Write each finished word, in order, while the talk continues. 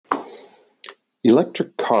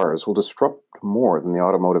Electric cars will disrupt more than the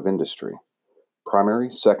automotive industry.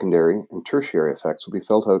 Primary, secondary, and tertiary effects will be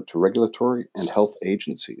felt out to regulatory and health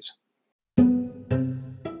agencies.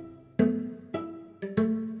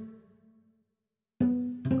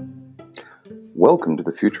 Welcome to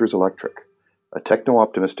The Future is Electric, a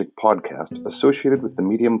techno-optimistic podcast associated with the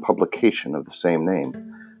Medium publication of the same name.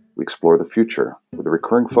 We explore the future with a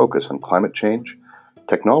recurring focus on climate change,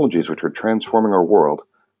 technologies which are transforming our world,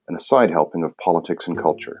 and a side helping of politics and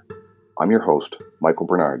culture. I'm your host, Michael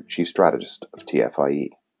Bernard, Chief Strategist of TFIE.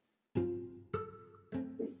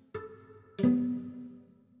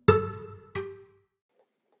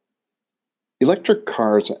 Electric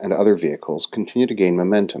cars and other vehicles continue to gain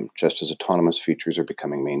momentum just as autonomous features are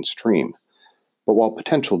becoming mainstream. But while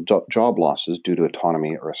potential job losses due to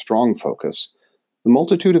autonomy are a strong focus, the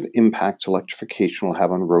multitude of impacts electrification will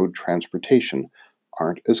have on road transportation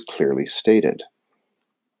aren't as clearly stated.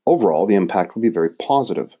 Overall, the impact will be very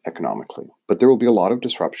positive economically, but there will be a lot of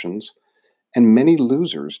disruptions and many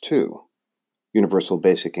losers too. Universal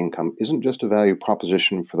basic income isn't just a value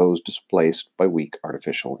proposition for those displaced by weak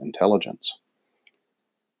artificial intelligence.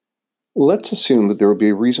 Let's assume that there will be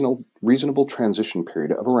a reasonable transition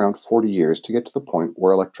period of around 40 years to get to the point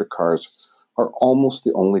where electric cars are almost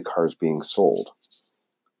the only cars being sold.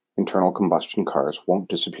 Internal combustion cars won't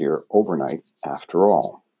disappear overnight after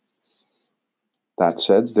all. That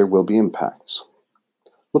said, there will be impacts.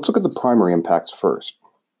 Let's look at the primary impacts first.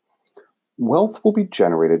 Wealth will be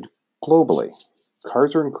generated globally.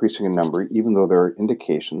 Cars are increasing in number, even though there are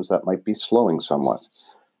indications that might be slowing somewhat.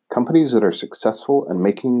 Companies that are successful at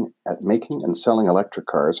making and selling electric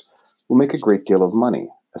cars will make a great deal of money,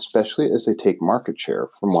 especially as they take market share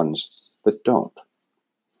from ones that don't.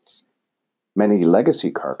 Many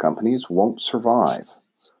legacy car companies won't survive.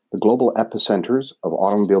 The global epicenters of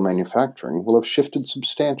automobile manufacturing will have shifted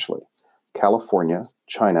substantially. California,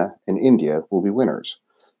 China, and India will be winners.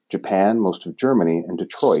 Japan, most of Germany, and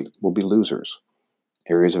Detroit will be losers.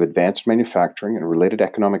 Areas of advanced manufacturing and related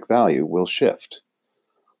economic value will shift.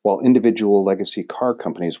 While individual legacy car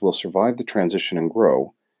companies will survive the transition and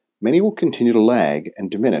grow, many will continue to lag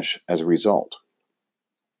and diminish as a result.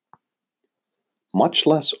 Much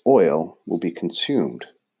less oil will be consumed.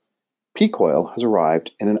 Peak oil has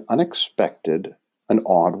arrived in an unexpected and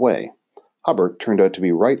odd way. Hubbard turned out to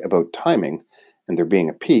be right about timing and there being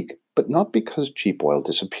a peak, but not because cheap oil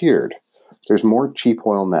disappeared. There's more cheap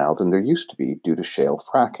oil now than there used to be due to shale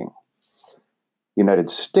fracking. The United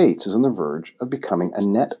States is on the verge of becoming a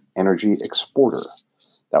net energy exporter.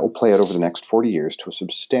 That will play out over the next 40 years to a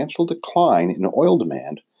substantial decline in oil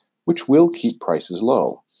demand, which will keep prices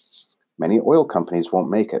low. Many oil companies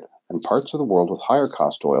won't make it, and parts of the world with higher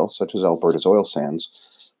cost oil, such as Alberta's oil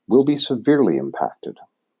sands, will be severely impacted.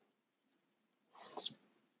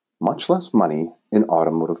 Much less money in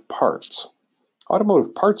automotive parts.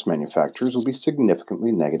 Automotive parts manufacturers will be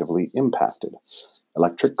significantly negatively impacted.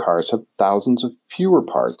 Electric cars have thousands of fewer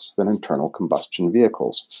parts than internal combustion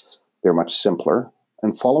vehicles. They're much simpler,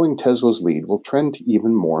 and following Tesla's lead will trend to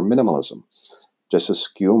even more minimalism. Just as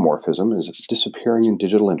skeuomorphism is disappearing in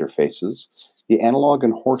digital interfaces, the analog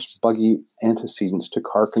and horse buggy antecedents to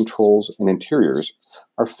car controls and interiors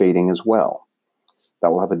are fading as well. That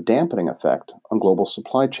will have a dampening effect on global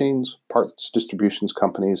supply chains, parts distributions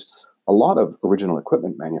companies, a lot of original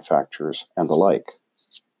equipment manufacturers, and the like.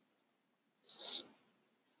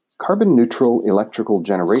 Carbon-neutral electrical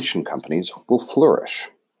generation companies will flourish.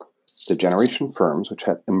 The generation firms which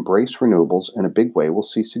embrace renewables in a big way will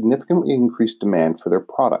see significantly increased demand for their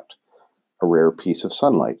product, a rare piece of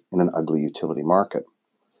sunlight in an ugly utility market.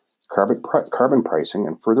 Carbon pricing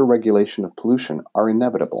and further regulation of pollution are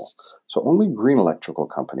inevitable, so only green electrical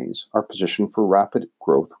companies are positioned for rapid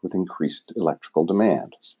growth with increased electrical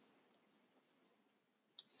demand.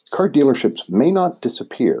 Car dealerships may not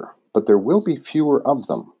disappear, but there will be fewer of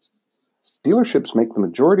them. Dealerships make the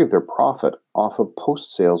majority of their profit off of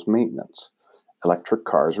post-sales maintenance. Electric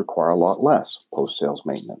cars require a lot less post-sales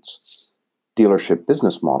maintenance. Dealership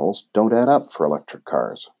business models don't add up for electric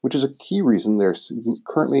cars, which is a key reason there's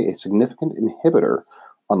currently a significant inhibitor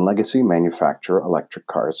on legacy manufacturer electric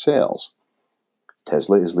car sales.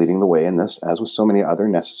 Tesla is leading the way in this, as with so many other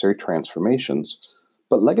necessary transformations,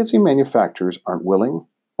 but legacy manufacturers aren't willing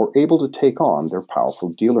or able to take on their powerful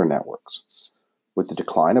dealer networks. With the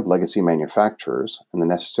decline of legacy manufacturers and the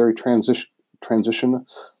necessary transition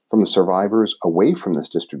from the survivors away from this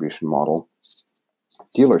distribution model,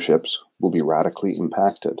 dealerships will be radically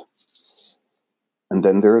impacted. And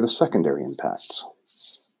then there are the secondary impacts.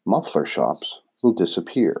 Muffler shops will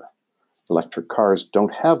disappear. Electric cars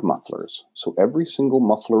don't have mufflers, so every single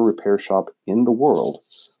muffler repair shop in the world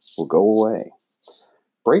will go away.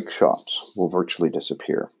 Brake shops will virtually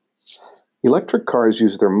disappear. Electric cars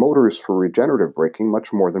use their motors for regenerative braking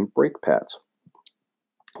much more than brake pads.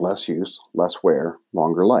 Less use, less wear,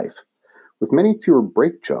 longer life. With many fewer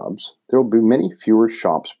brake jobs, there will be many fewer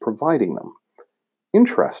shops providing them.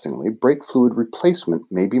 Interestingly, brake fluid replacement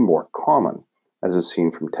may be more common, as is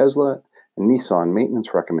seen from Tesla and Nissan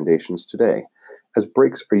maintenance recommendations today, as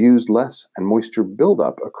brakes are used less and moisture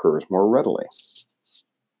buildup occurs more readily.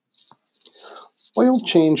 Oil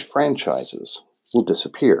change franchises will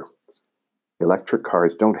disappear. Electric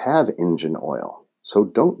cars don't have engine oil, so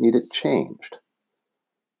don't need it changed.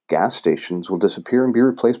 Gas stations will disappear and be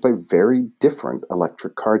replaced by very different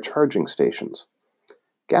electric car charging stations.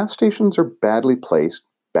 Gas stations are badly placed,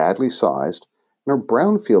 badly sized, and are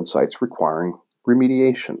brownfield sites requiring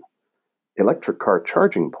remediation. Electric car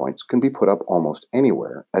charging points can be put up almost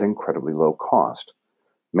anywhere at incredibly low cost.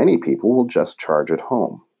 Many people will just charge at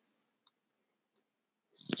home.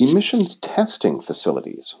 Emissions testing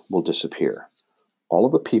facilities will disappear. All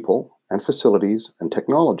of the people and facilities and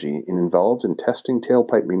technology involved in testing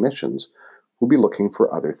tailpipe emissions will be looking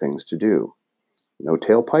for other things to do. No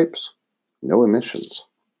tailpipes, no emissions.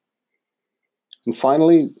 And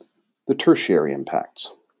finally, the tertiary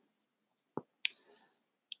impacts.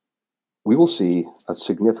 We will see a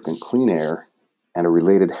significant clean air and a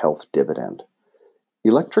related health dividend.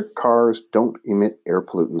 Electric cars don't emit air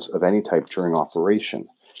pollutants of any type during operation.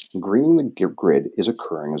 Greening the grid is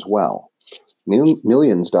occurring as well.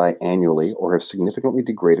 Millions die annually or have significantly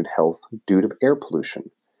degraded health due to air pollution.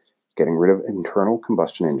 Getting rid of internal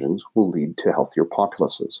combustion engines will lead to healthier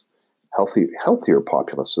populaces. Healthier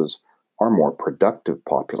populaces are more productive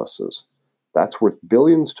populaces. That's worth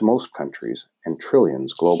billions to most countries and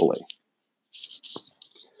trillions globally.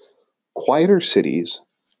 Quieter cities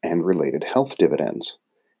and related health dividends.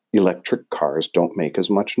 Electric cars don't make as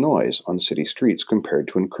much noise on city streets compared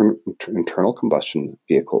to internal combustion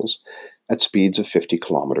vehicles at speeds of 50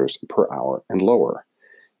 kilometers per hour and lower.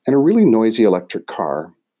 And a really noisy electric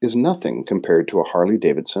car is nothing compared to a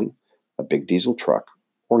Harley-Davidson, a big diesel truck,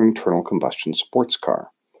 or an internal combustion sports car.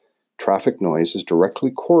 Traffic noise is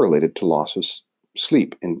directly correlated to loss of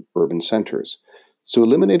sleep in urban centers, so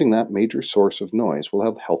eliminating that major source of noise will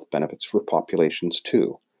have health benefits for populations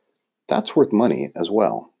too. That's worth money as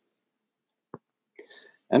well.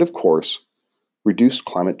 And of course, reduced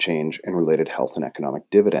climate change and related health and economic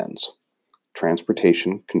dividends.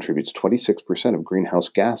 Transportation contributes 26% of greenhouse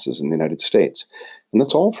gases in the United States, and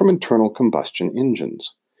that's all from internal combustion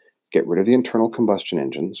engines. Get rid of the internal combustion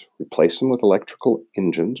engines, replace them with electrical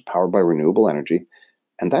engines powered by renewable energy,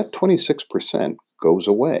 and that 26% goes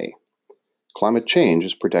away. Climate change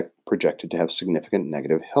is projected to have significant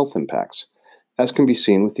negative health impacts, as can be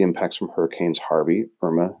seen with the impacts from Hurricanes Harvey,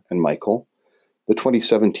 Irma, and Michael, the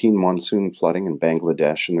 2017 monsoon flooding in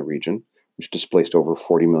Bangladesh and the region, which displaced over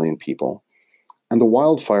 40 million people, and the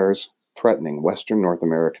wildfires threatening Western North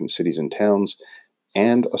American cities and towns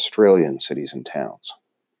and Australian cities and towns.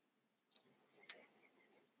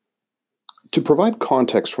 To provide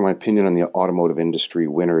context for my opinion on the automotive industry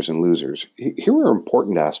winners and losers, here are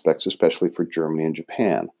important aspects, especially for Germany and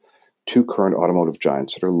Japan, two current automotive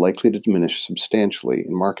giants that are likely to diminish substantially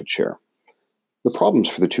in market share. The problems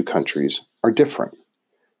for the two countries are different.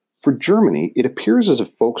 For Germany, it appears as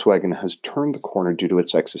if Volkswagen has turned the corner due to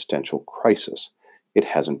its existential crisis. It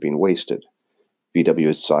hasn't been wasted. VW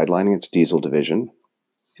is sidelining its diesel division,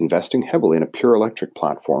 investing heavily in a pure electric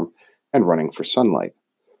platform, and running for sunlight.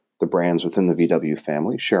 The brands within the VW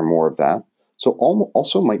family share more of that, so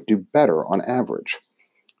also might do better on average.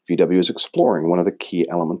 VW is exploring one of the key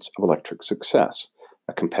elements of electric success,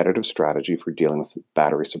 a competitive strategy for dealing with the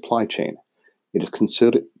battery supply chain. It is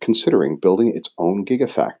considering building its own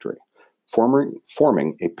gigafactory,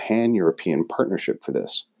 forming a pan-European partnership for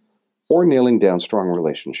this, or nailing down strong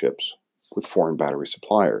relationships with foreign battery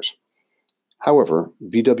suppliers. However,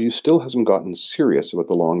 VW still hasn't gotten serious about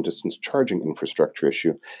the long-distance charging infrastructure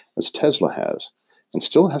issue as Tesla has, and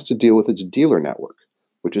still has to deal with its dealer network,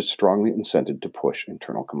 which is strongly incented to push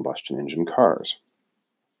internal combustion engine cars.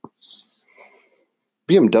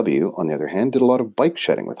 BMW, on the other hand, did a lot of bike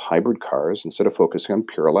shedding with hybrid cars instead of focusing on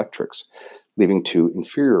pure electrics, leaving two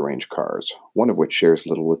inferior range cars, one of which shares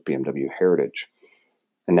little with BMW heritage.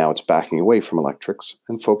 And now it's backing away from electrics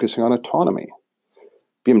and focusing on autonomy.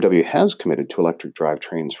 BMW has committed to electric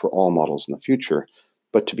drivetrains for all models in the future,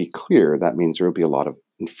 but to be clear, that means there will be a lot of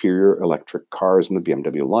inferior electric cars in the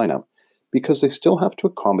BMW lineup because they still have to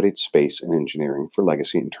accommodate space and engineering for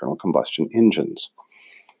legacy internal combustion engines.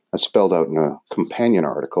 As spelled out in a companion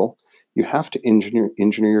article, you have to engineer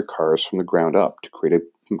your cars from the ground up to create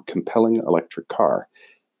a compelling electric car,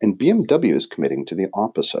 and BMW is committing to the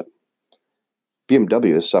opposite.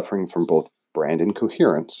 BMW is suffering from both brand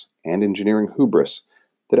incoherence and engineering hubris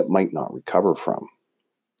that it might not recover from.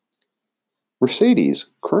 Mercedes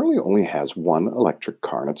currently only has one electric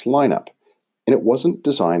car in its lineup, and it wasn't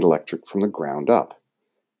designed electric from the ground up.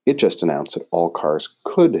 It just announced that all cars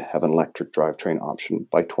could have an electric drivetrain option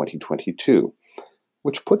by 2022,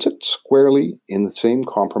 which puts it squarely in the same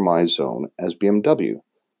compromise zone as BMW,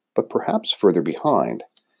 but perhaps further behind.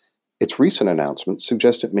 Its recent announcements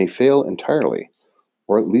suggest it may fail entirely,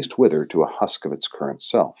 or at least wither to a husk of its current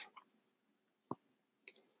self.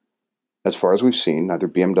 As far as we've seen, neither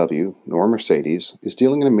BMW nor Mercedes is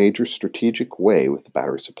dealing in a major strategic way with the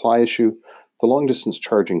battery supply issue, the long-distance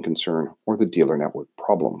charging concern, or the dealer network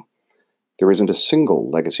problem. There isn't a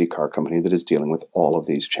single legacy car company that is dealing with all of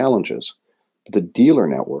these challenges, but the dealer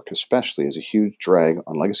network especially is a huge drag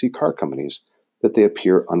on legacy car companies that they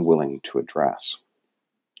appear unwilling to address.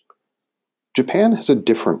 Japan has a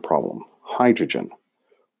different problem: hydrogen.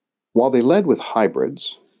 While they led with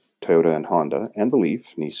hybrids, Toyota and Honda, and the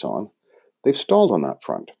Leaf, Nissan, they've stalled on that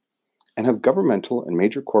front and have governmental and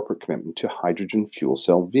major corporate commitment to hydrogen fuel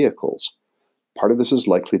cell vehicles. Part of this is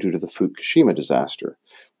likely due to the Fukushima disaster,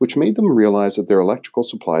 which made them realize that their electrical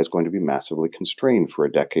supply is going to be massively constrained for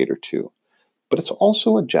a decade or two. But it's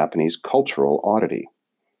also a Japanese cultural oddity.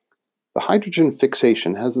 The hydrogen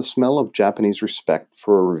fixation has the smell of Japanese respect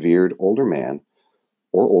for a revered older man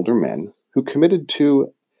or older men who committed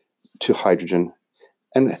to hydrogen,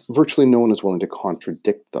 and virtually no one is willing to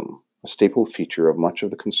contradict them, a staple feature of much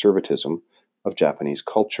of the conservatism of Japanese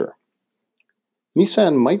culture.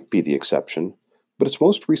 Nissan might be the exception, but its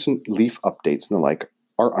most recent Leaf updates and the like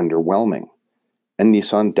are underwhelming, and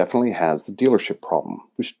Nissan definitely has the dealership problem,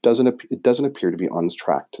 which doesn't appear to be on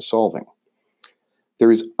track to solving.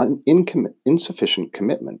 There is insufficient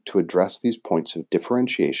commitment to address these points of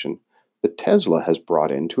differentiation that Tesla has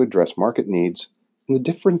brought in to address market needs and the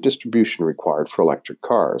different distribution required for electric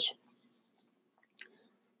cars.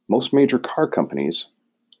 Most major car companies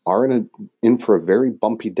are in for a very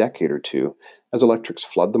bumpy decade or two as electrics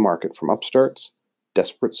flood the market from upstarts,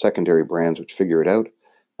 desperate secondary brands which figure it out,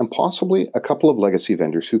 and possibly a couple of legacy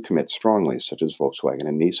vendors who commit strongly, such as Volkswagen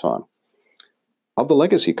and Nissan. Of the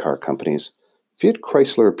legacy car companies, Fiat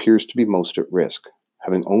Chrysler appears to be most at risk,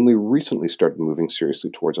 having only recently started moving seriously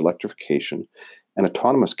towards electrification and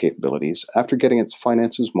autonomous capabilities after getting its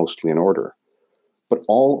finances mostly in order. But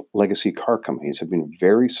all legacy car companies have been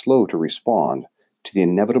very slow to respond to the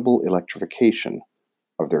inevitable electrification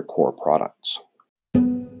of their core products.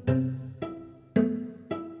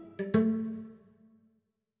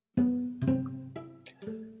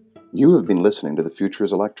 You have been listening to The Future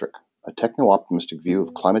is Electric, a techno-optimistic view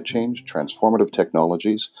of climate change, transformative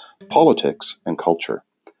technologies, politics, and culture.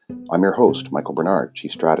 I'm your host, Michael Bernard,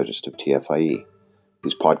 Chief Strategist of TFIE.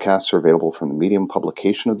 These podcasts are available from the Medium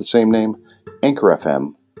publication of the same name, Anchor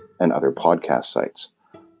FM, and other podcast sites.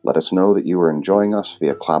 Let us know that you are enjoying us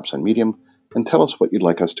via Claps on Medium, and tell us what you'd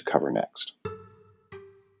like us to cover next.